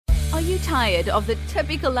Are you tired of the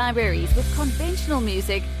typical libraries with conventional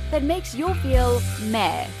music that makes you feel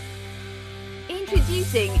meh?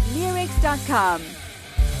 Introducing Leerecs.com,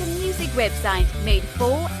 the music website made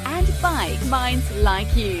for and by minds like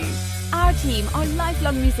you. Our team are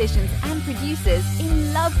lifelong musicians and producers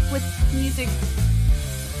in love with music.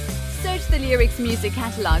 Search the Leerecs music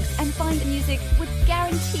catalogs and find music with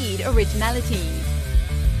guaranteed originality.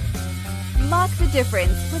 Mark the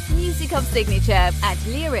difference with music of signature at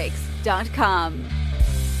Leerecs.com.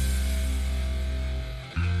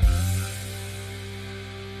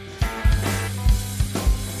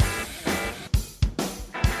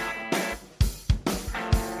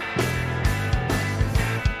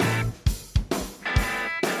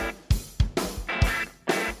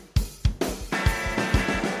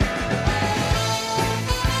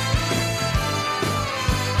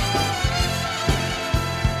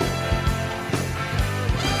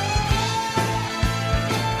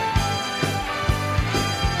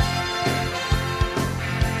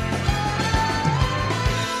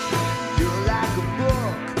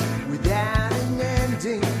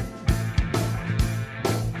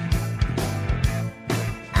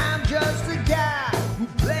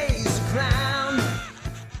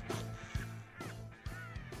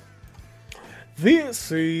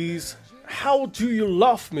 This is How Do You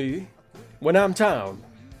Love Me When I'm Down?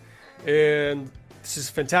 And this is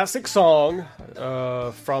a fantastic song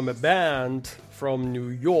from a band from New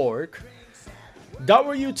York,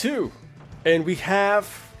 W-2. And we have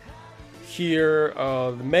here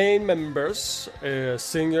the main members,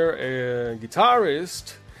 singer and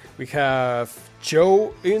guitarist. We have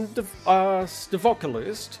Joe as the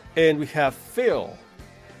vocalist, and we have Phil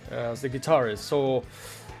as the guitarist. So,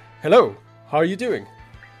 hello. How are you doing?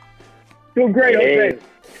 Doing great. Hey, okay.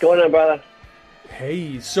 what's going on, brother?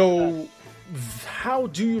 Hey, so how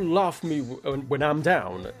do you love me when I'm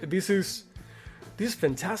down? This is this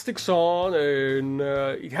fantastic song, and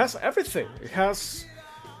it has everything. It has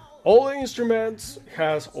all the instruments, it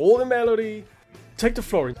has all the melody. Take the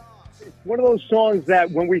floor. It's one of those songs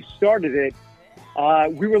that when we started it,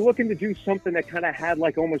 we were looking to do something that kind of had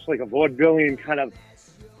like almost like a vaudevillian kind of,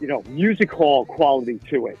 music hall quality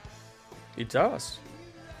to it. It does.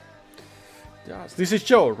 It does. This is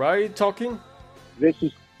Joe, right? Talking? This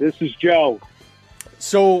is Joe.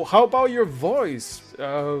 So how about your voice?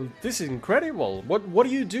 This is incredible. What do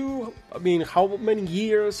you do? I mean, how many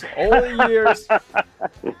years? All the years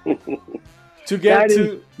to get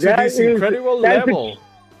to this incredible level.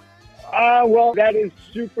 Well, that is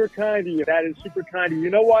super kind of you. That is super kind of you.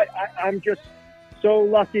 You know what? I'm just so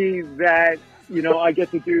lucky that, I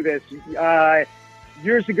get to do this.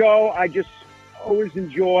 Years ago, I just always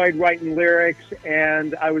enjoyed writing lyrics,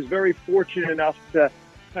 and I was very fortunate enough to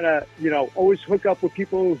kind of, always hook up with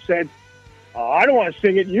people who said, I don't want to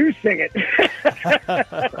sing it, you sing it.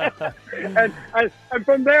 and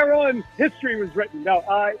from there on, history was written. No,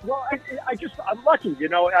 I'm lucky,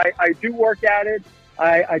 I do work at it.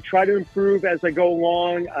 I try to improve as I go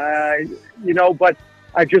along, but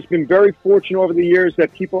I've just been very fortunate over the years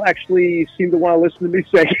that people actually seem to want to listen to me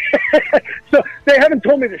sing. So they haven't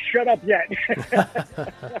told me to shut up yet.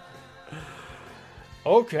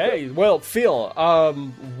 Okay, well, Phil,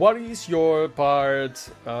 what is your part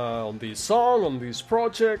on this song, on this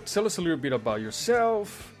project? Tell us a little bit about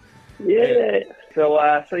yourself. Yeah, so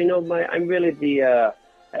I'm really the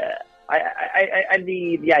I'm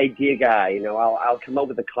the idea guy. I'll come up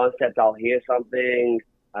with a concept. I'll hear something.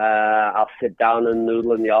 I'll sit down and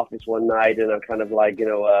noodle in the office one night, and I'm kind of like,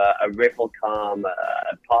 a riff will come,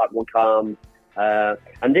 a part will come,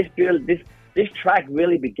 and this track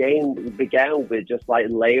really began with just like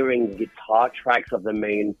layering guitar tracks of the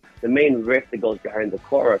main riff that goes behind the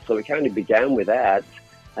chorus. So it kind of began with that,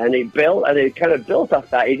 and it kind of built off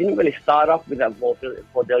that. It didn't really start off with that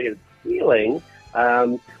vaudevillian feeling.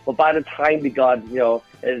 But by the time we got,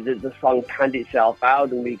 the song panned itself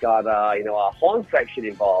out and we got, our horn section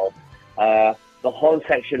involved, the horn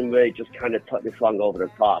section really just kind of took the song over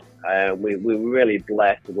the top. We were really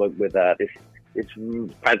blessed to work with this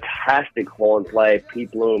fantastic horn player,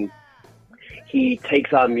 Pete Bloom. He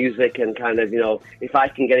takes our music and kind of, if I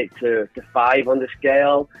can get it to 5 on the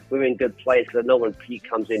scale, we're in good place. Because I know when Pete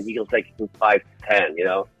comes in, he'll take it from 5 to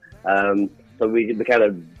 10, So we kind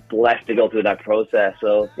of blessed to go through that process.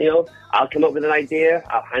 So, I'll come up with an idea,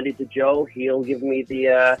 I'll hand it to Joe, he'll give me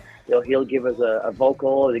he'll give us a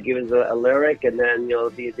vocal, he'll give us a lyric, and then,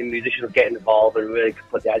 the musicians get involved and really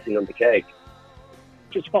put the icing on the cake.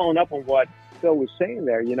 Just following up on what Phil was saying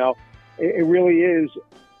there, it really is a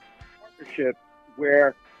partnership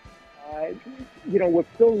where, with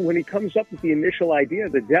Phil, when he comes up with the initial idea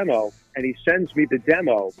of the demo, and he sends me the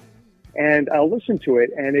demo, and I'll listen to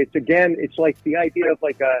it, and it's like the idea of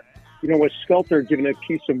like a sculptor given a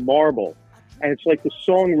piece of marble, and it's like the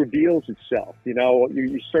song reveals itself.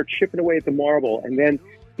 You start chipping away at the marble, and then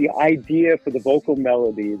the idea for the vocal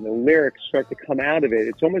melody and the lyrics start to come out of it.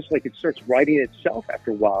 It's almost like it starts writing itself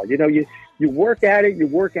after a while. You work at it,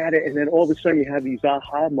 and then all of a sudden you have these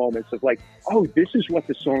aha moments of like, oh, this is what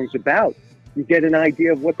the song's about. You get an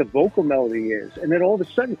idea of what the vocal melody is, and then all of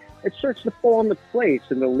a sudden it starts to fall into place,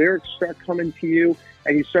 and the lyrics start coming to you,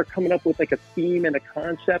 and you start coming up with like a theme and a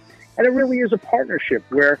concept, and it really is a partnership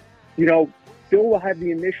where, Phil will have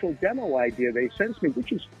the initial demo idea they send me,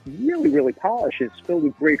 which is really, really polished. It's filled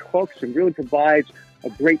with great hooks and really provides a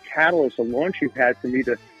great catalyst, a launching pad for me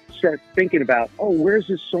to start thinking about, oh, where's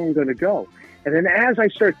this song going to go? And then as I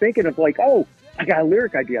start thinking of like, oh, I got a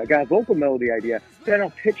lyric idea, I got a vocal melody idea, then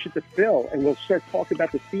I'll pitch it to Phil, and we'll start talking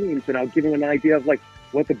about the themes, and I'll give him an idea of like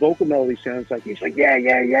what the vocal melody sounds like. He's like,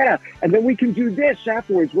 yeah. And then we can do this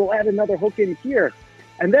afterwards. We'll add another hook in here.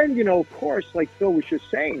 And then, of course, like Phil was just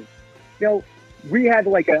saying, we had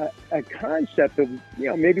like a concept of,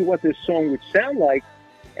 maybe what this song would sound like,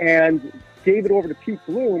 and gave it over to Pete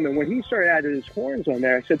Bloom. And when he started adding his horns on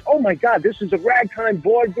there, I said, oh my God, this is a ragtime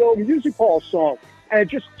vaudeville music hall song. And it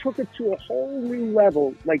just took it to a whole new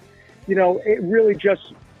level. Like, it really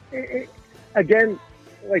just, again,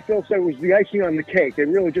 like Phil said, it was the icing on the cake. It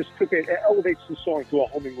really just it elevates the song to a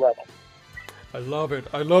whole new level. I love it.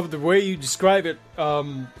 I love the way you describe it.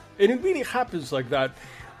 And it really happens like that.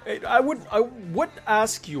 I would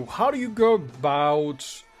ask you, how do you go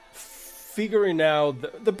about figuring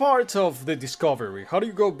out the parts of the discovery? How do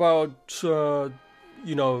you go about,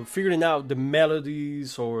 figuring out the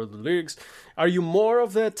melodies or the lyrics? Are you more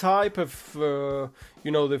of that type of, the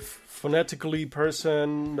phonetically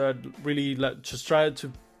person that really just try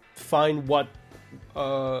to find what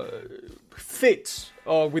fits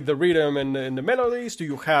with the rhythm and the melodies? Do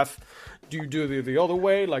you do the other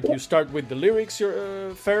way? Like you start with the lyrics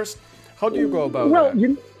first? How do you go about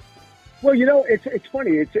that? It's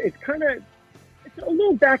funny. It's kind of, it's a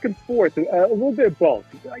little back and forth, a little bit of both.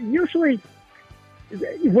 Usually,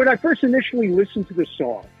 when I first initially listen to the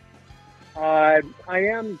song, I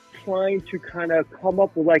am trying to kind of come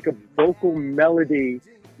up with like a vocal melody,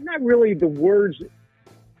 not really the words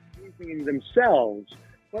themselves,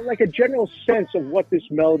 but like a general sense of what this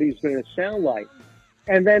melody is going to sound like.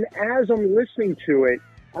 And then as I'm listening to it,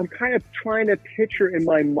 I'm kind of trying to picture in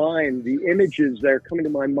my mind the images that are coming to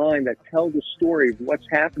my mind that tell the story of what's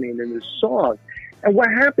happening in this song. And what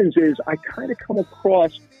happens is I kind of come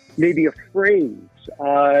across maybe a phrase,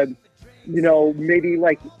 maybe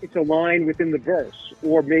like it's a line within the verse,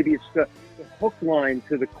 or maybe it's the hook line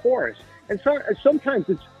to the chorus. And sometimes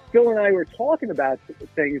it's Phil and I were talking about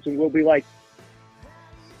things, and we'll be like,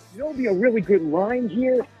 it'd be a really good line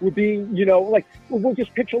here would be, we'll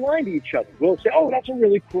just pitch a line to each other. We'll say, oh, that's a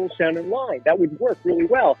really cool sounding line. That would work really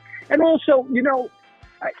well. And also,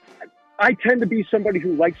 I tend to be somebody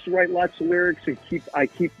who likes to write lots of lyrics and I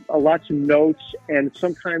keep lots of notes. And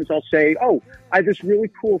sometimes I'll say, oh, I have this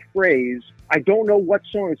really cool phrase. I don't know what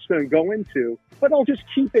song it's going to go into, but I'll just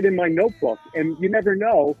keep it in my notebook. And you never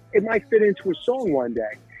know, it might fit into a song one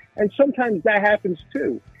day. And sometimes that happens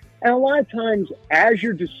too. And a lot of times, as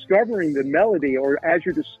you're discovering the melody or as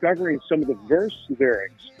you're discovering some of the verse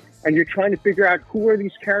lyrics, and you're trying to figure out who are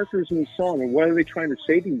these characters in the song and what are they trying to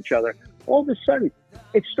say to each other, all of a sudden,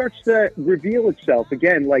 it starts to reveal itself.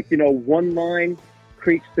 Again, like, one line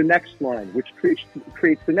creates the next line, which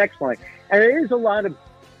creates the next line. And it is a lot of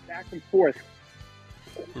back and forth.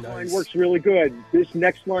 This line works really good. This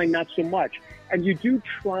next line, not so much. And you do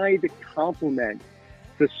try to complement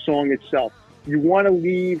the song itself. You want to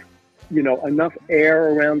leave enough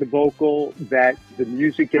air around the vocal that the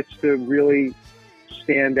music gets to really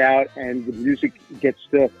stand out, and the music gets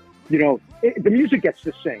to, the music gets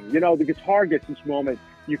to sing. The guitar gets this moment.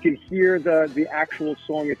 You can hear the actual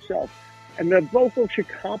song itself. And the vocal should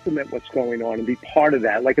complement what's going on and be part of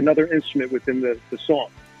that, like another instrument within the song.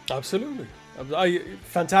 Absolutely.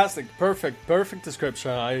 Fantastic. Perfect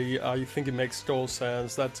description. I think it makes total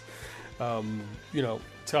sense. That's,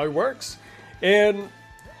 it's how it works. And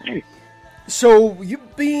so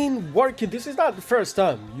you've been working. This is not the first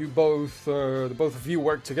time the both of you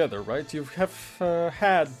work together, right? You have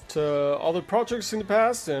had other projects in the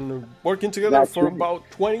past and working together for about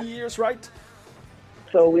 20 years, right?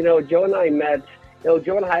 So Joe and I met.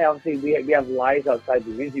 Joe and I obviously we have lives outside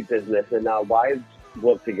the music business, and our wives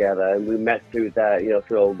work together, and we met through that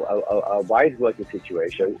through a wives working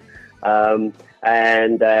situation.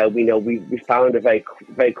 And we found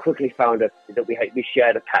very quickly found that we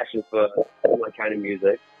shared a passion for all that kind of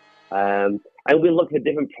music. And and we looked at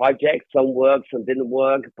different projects. Some worked, some didn't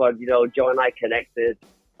work. But Joe and I connected,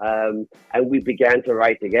 and we began to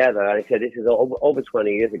write together. And I said, this is over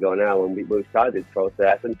 20 years ago now when we started this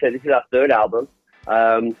process. And so this is our third album.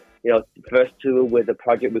 The first two with a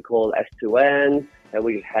project we call S2N, and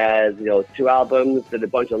we had 2 albums, did a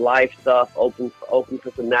bunch of live stuff, open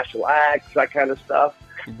for some national acts, that kind of stuff.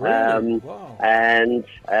 Really? Wow. And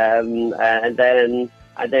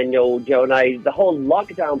then Joe and I, the whole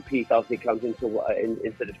lockdown piece obviously comes into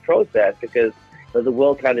this process, because the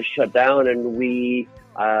world kind of shut down, and we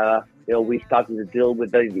started to deal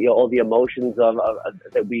with all the emotions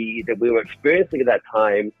that we were experiencing at that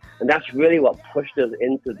time, and that's really what pushed us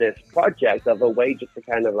into this project of a way just to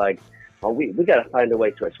kind of we got to find a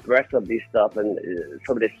way to express some of these stuff and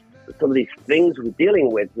some of these things we're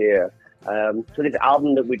dealing with here. So this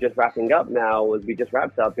album that we're just wrapping up now, as we just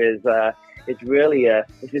wrapped up, is it's really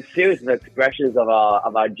it's a series of expressions of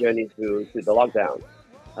our journey through the lockdown.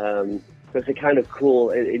 It's a kind of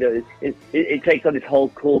cool, it takes on this whole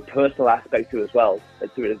cool personal aspect to it as well.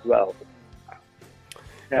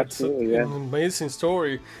 That's Absolutely, an amazing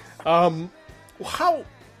story. How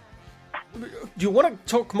do you want to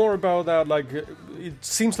talk more about that? Like, it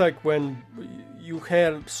seems like when you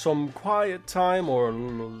had some quiet time, or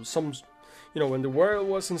some, when the world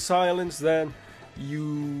was in silence, then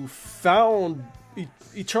you found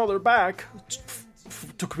each other back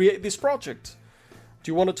to create this project. Do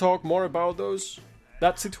you want to talk more about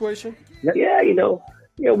that situation? Yeah,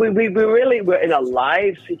 we really were in a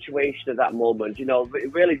live situation at that moment.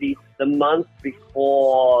 Really the month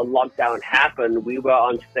before lockdown happened, we were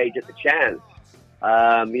on stage at the Chance,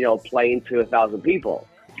 playing to 1,000 people,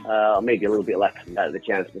 maybe a little bit less than that at the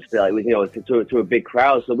Chance, but still, it was to a big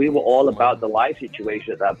crowd. So we were all about the live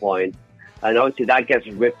situation at that point. And obviously that gets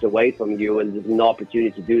ripped away from you, and there's no opportunity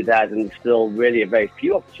to do that, and still really a very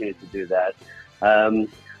few opportunities to do that.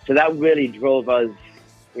 So that really drove us,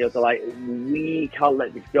 we can't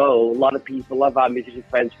let this go. A lot of our musician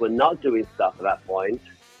friends were not doing stuff at that point.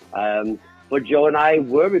 But Joe and I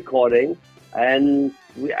were recording, and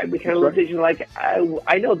we kind of looked at each other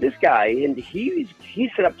I know this guy, and he's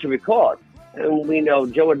set up to record. And we know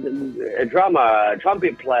Joe, a drummer, a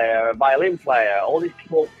trumpet player, a violin player, all these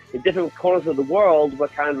people in different corners of the world were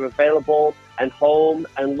kind of available and home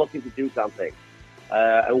and looking to do something.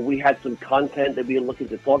 And we had some content that we were looking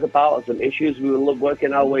to talk about, and some issues we were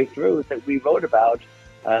working our way through that we wrote about.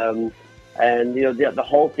 And the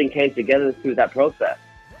whole thing came together through that process.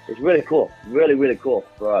 It's really cool, really, really cool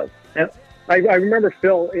for us. I remember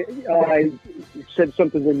Phil said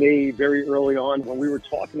something to me very early on when we were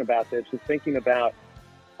talking about this and thinking about,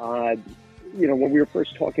 when we were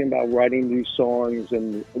first talking about writing new songs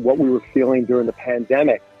and what we were feeling during the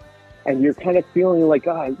pandemic. And you're kind of feeling like,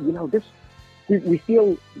 we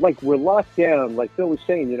feel like we're locked down. Like Phil was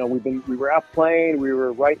saying, we were out playing, we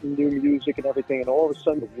were writing new music and everything, and all of a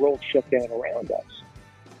sudden the world shut down around us.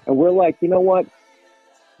 And we're like, you know what?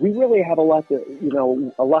 We really have a lot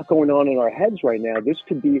going on in our heads right now. This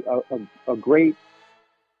could be a great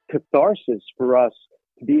catharsis for us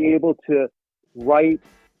to be able to write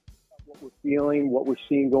what we're feeling, what we're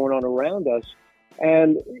seeing going on around us.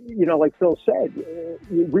 And, like Phil said,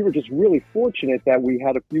 we were just really fortunate that we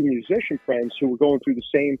had a few musician friends who were going through the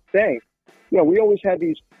same thing. We always had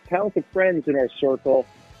these talented friends in our circle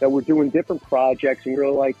that were doing different projects, and we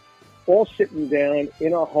were all sitting down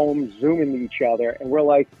in our homes, Zooming each other, and we're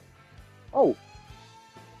like, oh,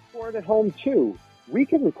 record at home too. We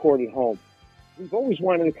can record at home. We've always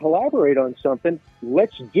wanted to collaborate on something.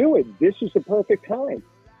 Let's do it. This is the perfect time.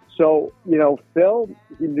 So, Phil,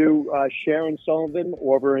 he knew Sharon Sullivan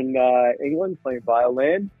over in England playing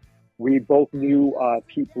violin. We both knew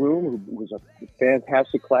Pete Bloom, who was a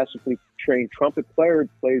fantastic classically trained trumpet player,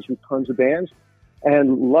 plays with tons of bands.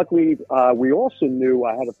 And luckily, we also knew,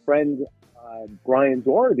 I had a friend, Brian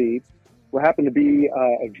Doherty, who happened to be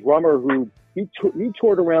a drummer who he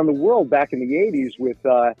toured around the world back in the 80s with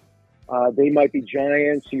They Might Be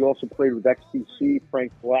Giants. He also played with XTC,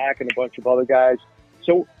 Frank Black, and a bunch of other guys.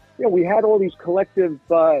 So, we had all these collective,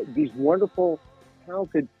 these wonderful,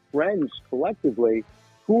 talented friends collectively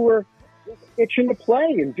who were itching to play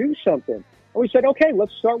and do something. And we said, okay,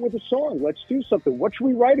 let's start with a song. Let's do something. What should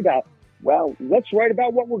we write about? Well, let's write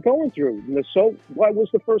about what we're going through. And what was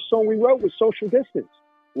the first song we wrote? Was Social Distance.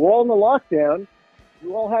 We're all in the lockdown.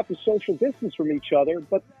 We all have to social distance from each other.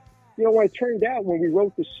 But, when it turned out, when we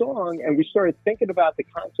wrote the song and we started thinking about the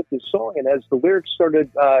concept of the song, and as the lyrics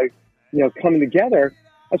started, coming together,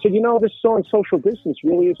 I said, this song, Social Distance,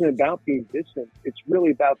 really isn't about being distant. It's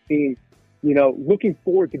really about being, looking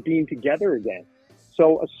forward to being together again.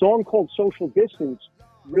 So a song called Social Distance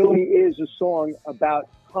really is a song about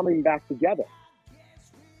coming back together.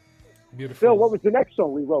 Beautiful. Phil, what was the next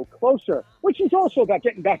song we wrote? Closer, which is also about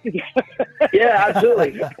getting back together. Yeah,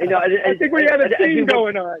 absolutely. You know, I think we had a theme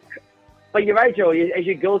going on. But you're right, Joe. As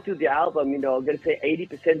you go through the album, you know, I'm going to say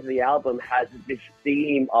 80% of the album has this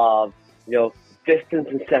theme of, you know, distance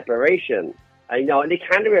and separation. You know, and it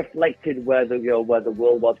kind of reflected where the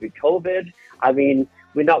world was with COVID. I mean,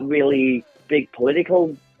 we're not really big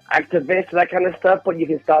political activists, that kind of stuff, but you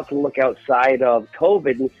can start to look outside of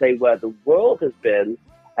COVID and say where the world has been.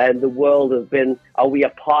 And the world has been, are we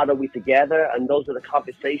apart, are we together? And those are the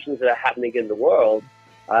conversations that are happening in the world.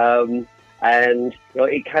 And, you know,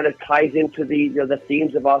 it kind of ties into the, you know, the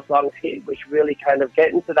themes of our songs here, which really kind of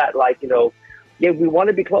get into that, like, you know, yeah, we want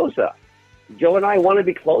to be closer. Joe and I want to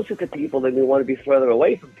be closer to people than we want to be further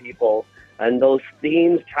away from people. And those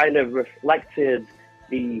themes kind of reflected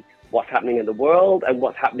what's happening in the world and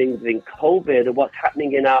what's happening in COVID and what's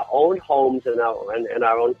happening in our own homes and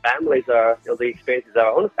our own families, or, you know, the experiences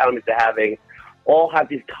our own families are having, all have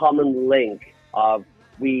this common link of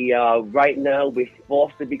right now we're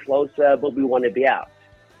forced to be closer, but we want to be out.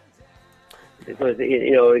 So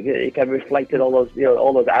it kind of reflected all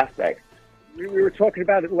those aspects. We were talking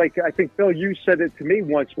about it, like, I think, Phil, you said it to me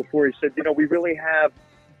once before. You said, you know, we really have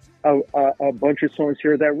a bunch of songs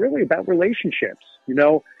here that are really about relationships, you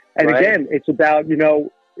know. And right. Again, it's about, you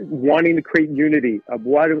know, wanting to create unity, of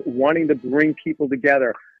wanting to bring people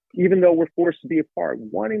together, even though we're forced to be apart,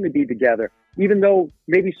 wanting to be together, even though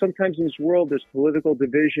maybe sometimes in this world there's political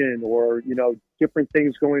division or, you know, different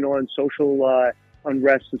things going on, social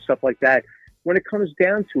unrest and stuff like that. When it comes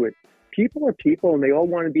down to it, people are people and they all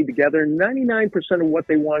want to be together. 99% of what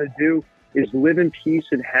they want to do is live in peace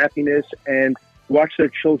and happiness and watch their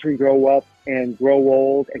children grow up and grow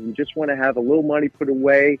old, and you just want to have a little money put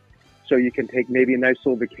away so you can take maybe a nice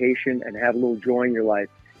little vacation and have a little joy in your life.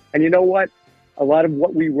 And you know what? A lot of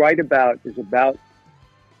what we write about is about,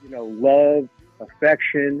 you know, love,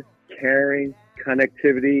 affection, caring,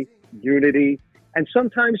 connectivity, unity. And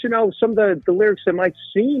sometimes, you know, some of the lyrics that might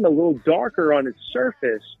seem a little darker on its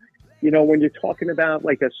surface, you know, when you're talking about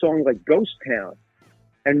like a song like Ghost Town,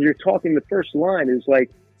 and you're talking, the first line is like,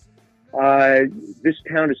 this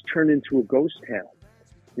town has turned into a ghost town.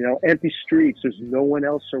 You know, empty streets, there's no one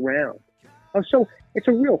else around. So it's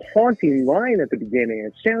a real haunting line at the beginning.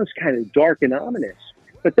 It sounds kind of dark and ominous.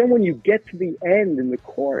 But then when you get to the end in the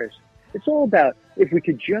chorus, it's all about if we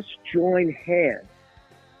could just join hands,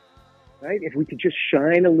 right? If we could just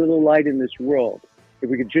shine a little light in this world, if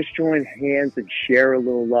we could just join hands and share a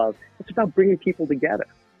little love. It's about bringing people together.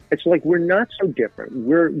 It's like we're not so different.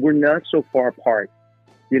 We're not so far apart.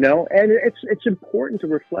 You know, and it's important to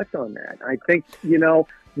reflect on that. I think, you know,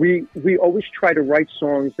 we always try to write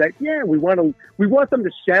songs that, yeah, we want them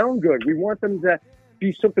to sound good. We want them to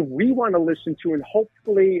be something we want to listen to, and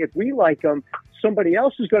hopefully, if we like them, somebody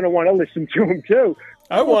else is going to want to listen to them too.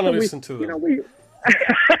 I want to listen to them. You know,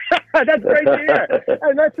 that's great to hear,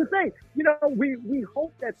 and that's the thing. You know, we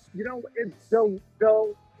hope that, you know, they'll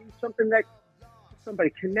be something that somebody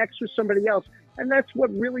connects with somebody else, and that's what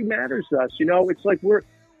really matters to us. You know, it's like we're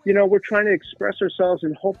trying to express ourselves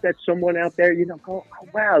and hope that someone out there, you know, go, oh,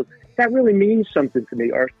 wow, that really means something to me.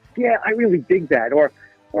 Or, yeah, I really dig that. Or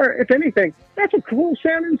if anything, that's a cool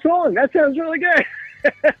sounding song. That sounds really good.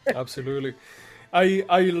 Absolutely.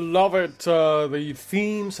 I love it. The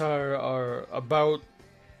themes are about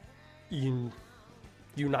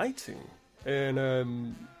uniting.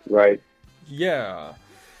 And, right. Yeah.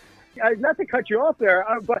 Not to cut you off there,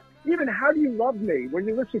 but even How Do You Love Me, when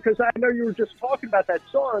you listen, because I know you were just talking about that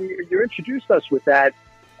song, you introduced us with that,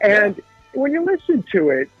 and when you listen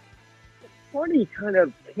to it, funny kind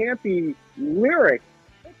of campy lyric,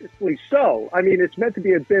 purposely so. I mean, it's meant to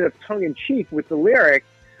be a bit of tongue-in-cheek with the lyric.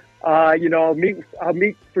 You know, I'll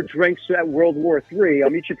meet for drinks at World War III.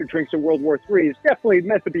 I'll meet you for drinks at World War III. It's definitely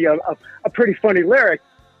meant to be a pretty funny lyric,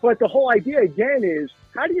 but the whole idea, again, is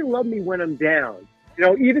how do you love me when I'm down? You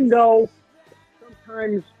know, even though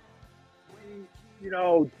sometimes, you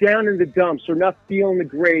know, down in the dumps or not feeling the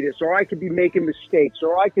greatest, or I could be making mistakes,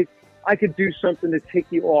 or I could do something to tick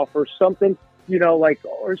you off, or something, you know, like,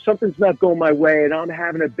 or something's not going my way and I'm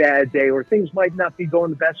having a bad day, or things might not be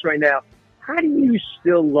going the best right now. How do you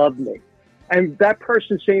still love me? And that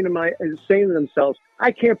person saying to themselves,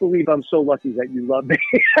 I can't believe I'm so lucky that you love me.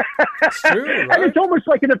 It's true, right? And it's almost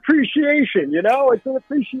like an appreciation, you know? It's an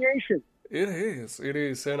appreciation. It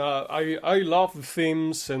is, and I love the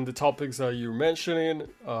themes and the topics that you're mentioning.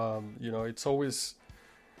 You know, it's always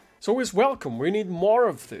welcome. We need more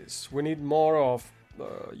of this. We need more of,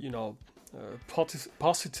 you know,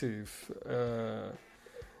 positivity.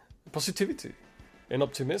 and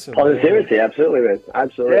optimism. Positivity, absolutely, man.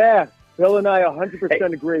 Absolutely. Yeah, Bill and I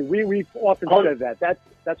 100% agree. We've often said that.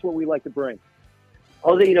 That's what we like to bring.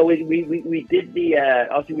 Also, we did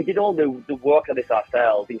obviously we did all the work on this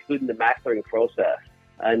ourselves, including the mastering process.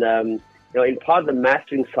 And in part of the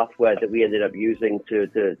mastering software that we ended up using to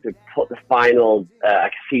put the final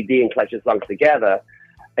CD and collection songs together,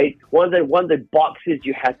 one of the boxes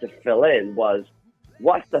you had to fill in was,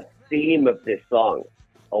 what's the theme of this song,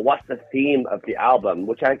 or what's the theme of the album?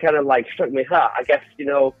 Which I kind of struck me. I guess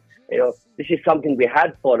this is something we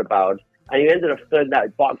had thought about, and you ended up filling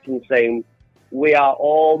that box and saying, we are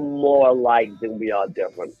all more alike than we are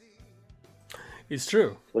different. It's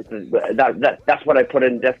true. That's what I put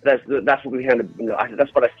in. That's what we kind of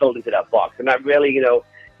that's what I filled into that box, and that really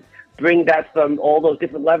bring that from all those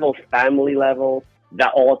different levels, family level.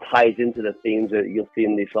 That all ties into the themes that you'll see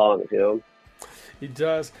in these songs. It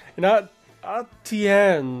does, and at the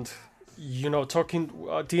end, talking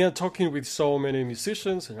with so many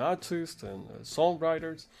musicians and artists and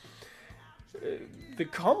songwriters, the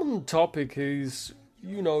common topic is,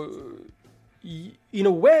 in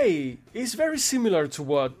a way, is very similar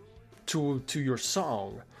to your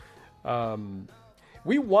song.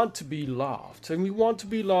 We want to be loved, and we want to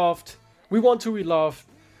be loved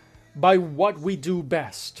by what we do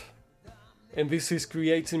best. And this is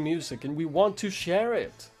creating music, and we want to share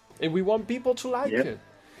it, and we want people to like it.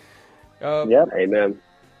 Yep. Amen.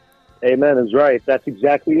 Amen is right. That's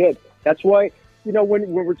exactly it. That's why,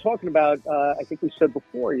 when we're talking about, I think we said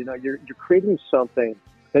before, you're creating something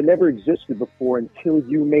that never existed before until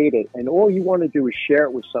you made it. And all you want to do is share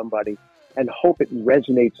it with somebody and hope it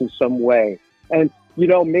resonates in some way. And,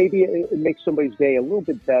 maybe it makes somebody's day a little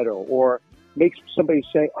bit better, or makes somebody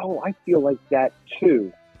say, oh, I feel like that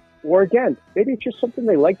too. Or again, maybe it's just something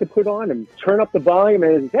they like to put on and turn up the volume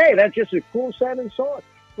and, hey, that's just a cool sounding song.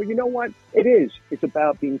 Well, you know what? It is. It's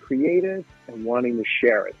about being creative and wanting to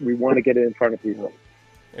share it. We want to get it in front of people.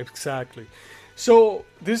 Exactly. So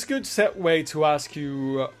this is a good segue to ask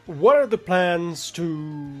you, what are the plans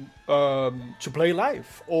to play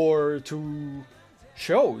live or to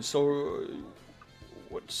shows, or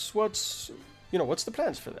what's the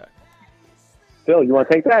plans for that? Phil, you want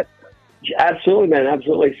to take that? Absolutely, man.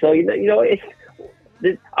 Absolutely. So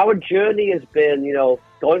our journey has been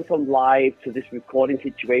going from live to this recording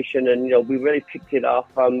situation, and we really picked it up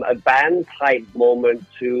from a band type moment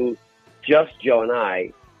to just Joe and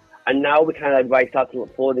I. And now we kind of start to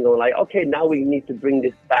look forward and going okay, now we need to bring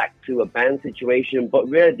this back to a band situation. But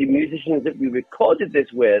really, the musicians that we recorded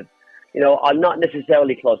this with, are not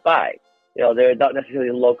necessarily close by. They're not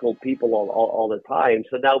necessarily local people all the time.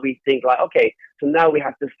 So now we think okay, so now we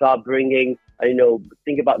have to start bringing,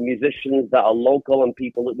 think about musicians that are local and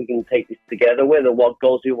people that we can take this together with, and what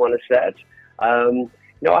goals we want to set.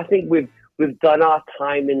 I think we've done our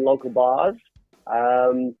time in local bars.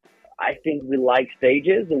 I think we like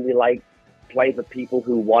stages, and we like playing for people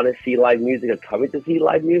who want to see live music or coming to see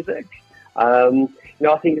live music.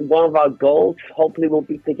 I think one of our goals, hopefully, will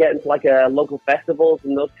be to get into local festivals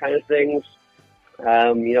and those kind of things.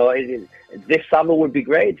 This summer would be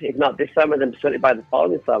great. If not this summer, then certainly by the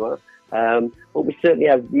following summer. But we certainly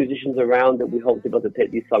have musicians around that we hope to be able to take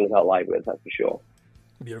these songs out live with. That's for sure.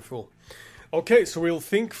 Beautiful. Okay, so we'll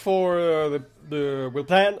think for we'll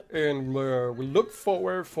plan and we'll look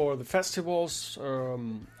forward for the festivals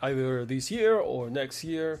either this year or next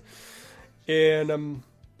year. And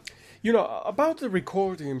about the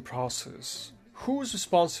recording process, who's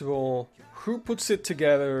responsible? Who puts it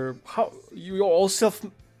together? How you all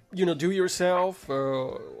do yourself?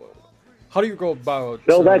 How do you go about?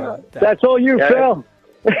 Phil, that's all you, Phil.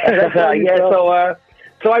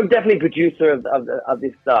 So I'm definitely producer of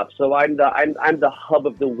this stuff. So I'm the hub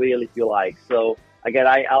of the wheel, if you like. So again,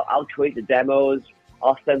 I'll create the demos.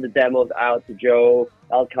 I'll send the demos out to Joe.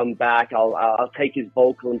 I'll come back. I'll take his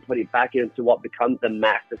vocal and put it back into what becomes the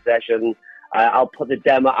master session. I'll put the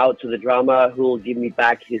demo out to the drummer, who will give me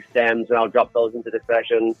back his stems, and I'll drop those into the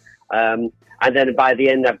session. And then by the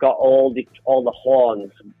end, I've got all the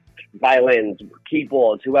horns, violins,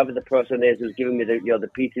 keyboards, whoever the person is who's giving me the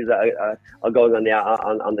pieces that are going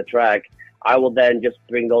on the track. I will then just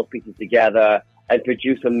bring those pieces together and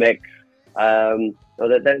produce a mix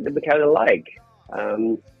that we kind of like.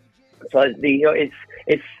 So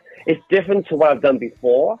it's different to what I've done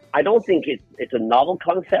before. I don't think it's a novel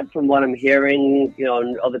concept from what I'm hearing,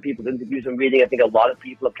 in other people's interviews and reading. I think a lot of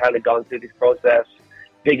people have kind of gone through this process,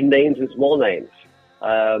 big names and small names.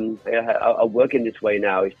 I work in this way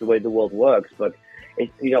now. It's the way the world works. But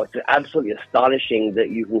it's absolutely astonishing that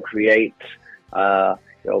you can create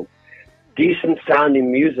decent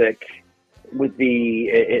sounding music with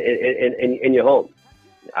in your home.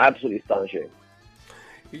 absolutely astonishing.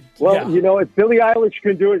 Well, Yeah. you know, if Billie Eilish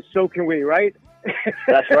can do it, so can we, right?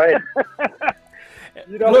 That's right.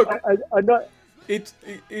 You know, Look, I'm not.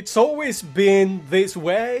 It's always been this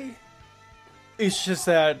way. It's just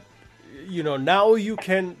that, you know, now the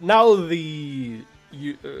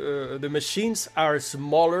machines are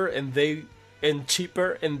smaller and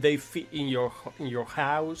cheaper and they fit in your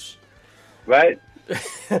house. Right?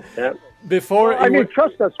 Yeah. Before Well, I it mean, was,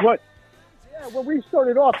 trust us. When we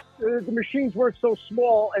started off, the machines weren't so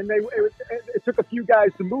small, and it took a few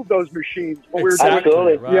guys to move those machines. When we were doing,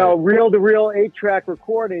 Absolutely. right. you know, reel-to-reel 8-track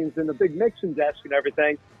recordings and the big mixing desk and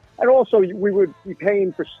everything. And also, we would be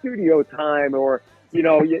paying for studio time, or, you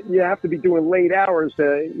know, you have to be doing late hours,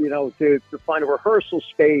 you know, to find a rehearsal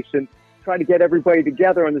space and try to get everybody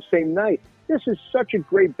together on the same night. This is such a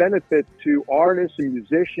great benefit to artists and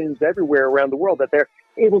musicians everywhere around the world that they're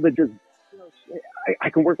able to just, you know, I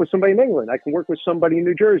can work with somebody in England. I can work with somebody in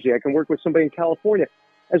New Jersey. I can work with somebody in California.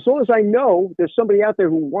 As long as I know there's somebody out there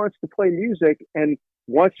who wants to play music and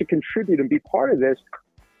wants to contribute and be part of this,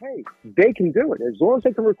 hey, they can do it. As long as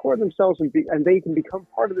they can record themselves and they can become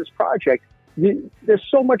part of this project, there's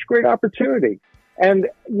so much great opportunity. And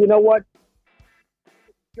you know what?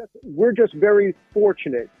 We're just very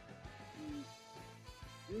fortunate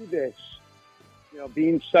to do this, you know,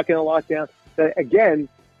 being stuck in a lockdown, that again,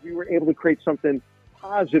 we were able to create something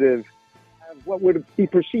positive of what would be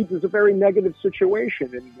perceived as a very negative situation,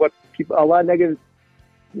 and a lot of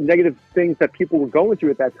negative things that people were going through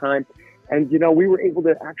at that time. And, you know, we were able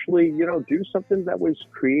to actually, you know, do something that was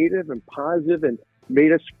creative and positive and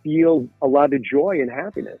made us feel a lot of joy and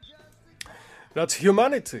happiness. that's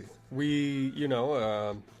humanity. We, you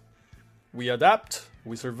know, we adapt,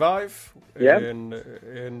 we survive, Yeah.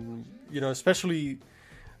 and you know, especially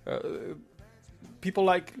people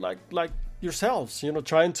like yourselves, you know,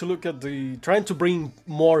 trying to bring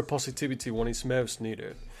more positivity when it's most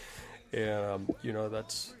needed. You know,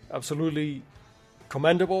 that's absolutely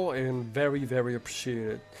commendable and very, very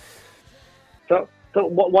appreciated. So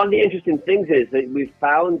one of the interesting things is that we've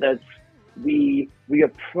found that we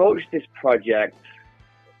approach this project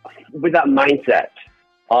with that mindset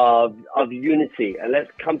of unity, and let's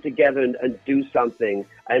come together and do something.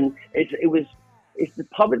 And it's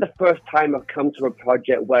probably the first time I've come to a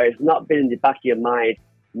project where it's not been in the back of your mind,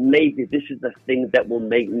 maybe this is the thing that will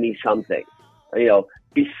make me something, you know,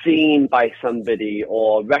 be seen by somebody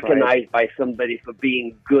or recognized by somebody for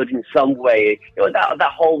being good in some way. You know,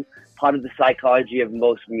 that whole part of the psychology of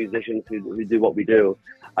most musicians who do what we do.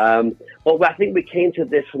 But I think we came to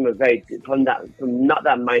this from not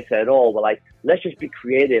that mindset at all. We're like, let's just be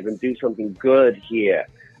creative and do something good here.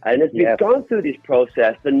 And as we've gone through this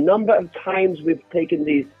process, the number of times we've taken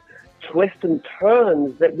these twists and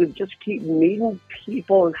turns that we just keep meeting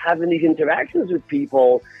people and having these interactions with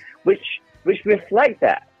people, which reflect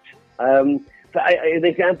that. For an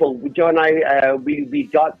example, Joe and I, we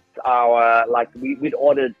got we'd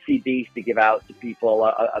ordered CDs to give out to people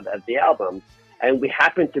of the album, and we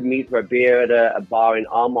happened to meet for a beer at a bar in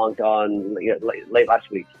Armand late last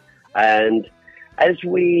week. And as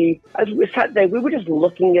we sat there, we were just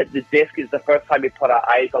looking at the disc. It's the first time we put our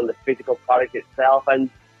eyes on the physical product itself, and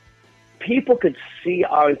people could see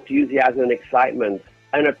our enthusiasm and excitement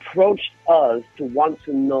and approached us to want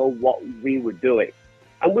to know what we were doing.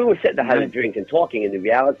 And we were sitting there having a drink and talking in the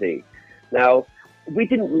reality. Now, we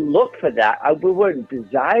didn't look for that. We weren't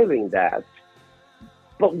desiring that,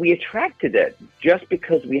 but we attracted it just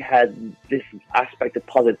because we had this aspect of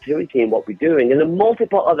positivity in what we're doing. And the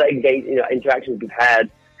multiple other interactions we've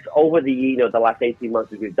had over the last 18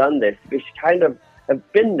 months as we've done this, which kind of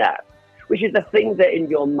have been that, which is the thing that in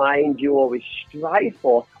your mind you always strive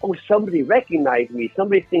for. Oh, somebody recognize me.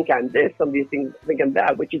 Somebody think I'm this. Somebody think I'm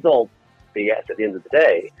that, which is all BS at the end of the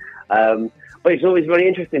day. But it's always very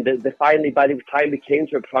interesting that finally, by the time we came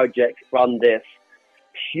to a project from this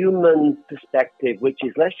human perspective, which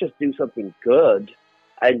is let's just do something good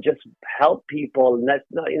and just help people, and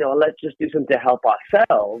let's just do something to help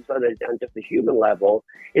ourselves on just a human level,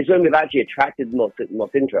 is when we've actually attracted most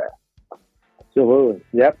interest. Absolutely.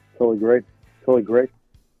 Yep. Totally great.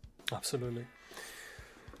 Absolutely.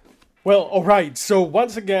 Well, all right. So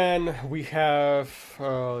once again, we have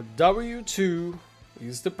W-2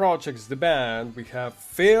 is the project, is the band. We have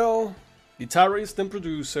Phil, guitarist and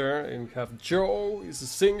producer, and we have Joe, is the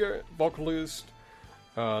singer, vocalist,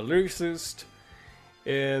 lyricist,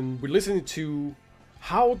 and we're listening to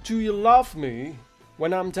 "How Do You Love Me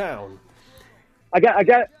When I'm Down." I got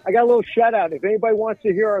a little shout out. If anybody wants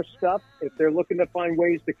to hear our stuff, if they're looking to find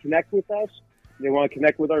ways to connect with us, they want to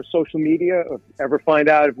connect with our social media, or ever find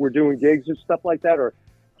out if we're doing gigs and stuff like that, or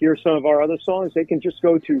hear some of our other songs, they can just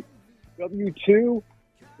go to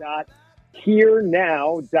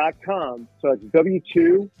w2.hearnow.com. So it's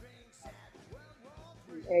w2arnow.com.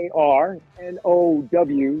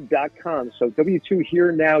 So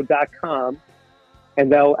w2hearnow.com,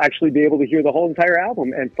 and they'll actually be able to hear the whole entire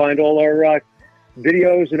album and find all our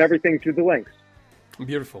videos and everything through the links.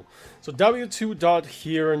 Beautiful. So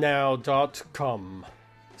w2.hearnow.com.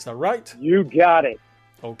 Is that right? You got it.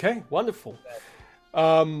 Okay, wonderful.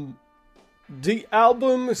 The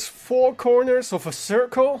album is Four Corners of a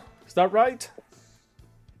Circle. Is that right?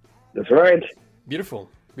 That's right. Beautiful,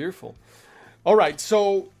 beautiful. All right,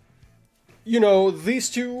 so, you know, these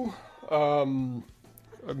two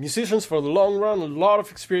musicians for the long run, a lot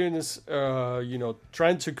of experience, you know,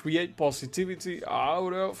 trying to create positivity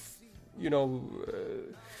out of, you know,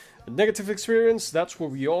 a negative experience. That's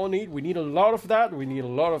what we all need. We need a lot of that. We need a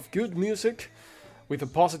lot of good music with a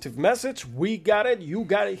positive message. We got it. You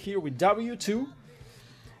got it here with W-2.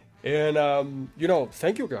 And, you know,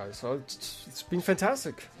 thank you guys. It's been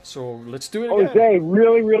fantastic. So let's do it again. Jose,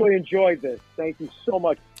 really, really enjoyed this. Thank you so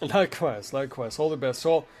much. Likewise. All the best.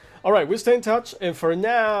 So, all right, we'll stay in touch. And for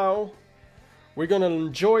now, we're going to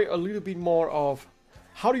enjoy a little bit more of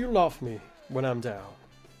How Do You Love Me When I'm Down?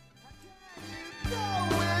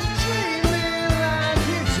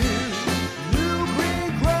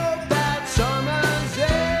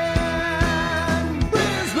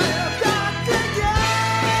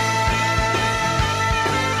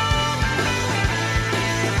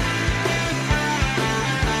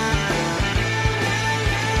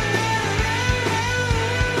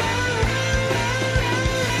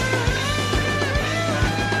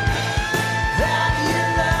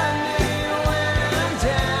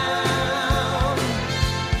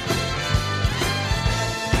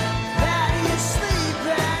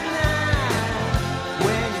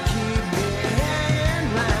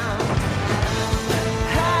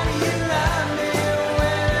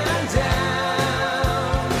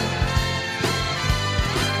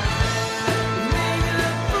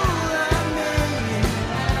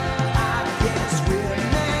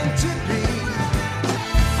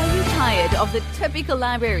 Of the typical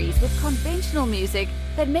libraries with conventional music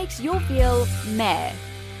that makes you feel meh.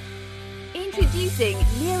 Introducing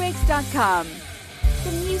Leerecs.com,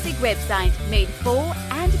 the music website made for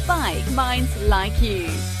and by minds like you.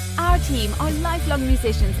 Our team are lifelong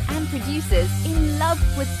musicians and producers in love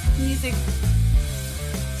with music.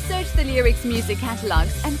 Search the Leerecs music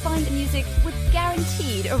catalogs and find music with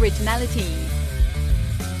guaranteed originality.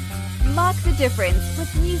 Mark the difference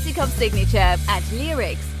with music of signature at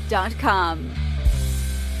Leerecs.com.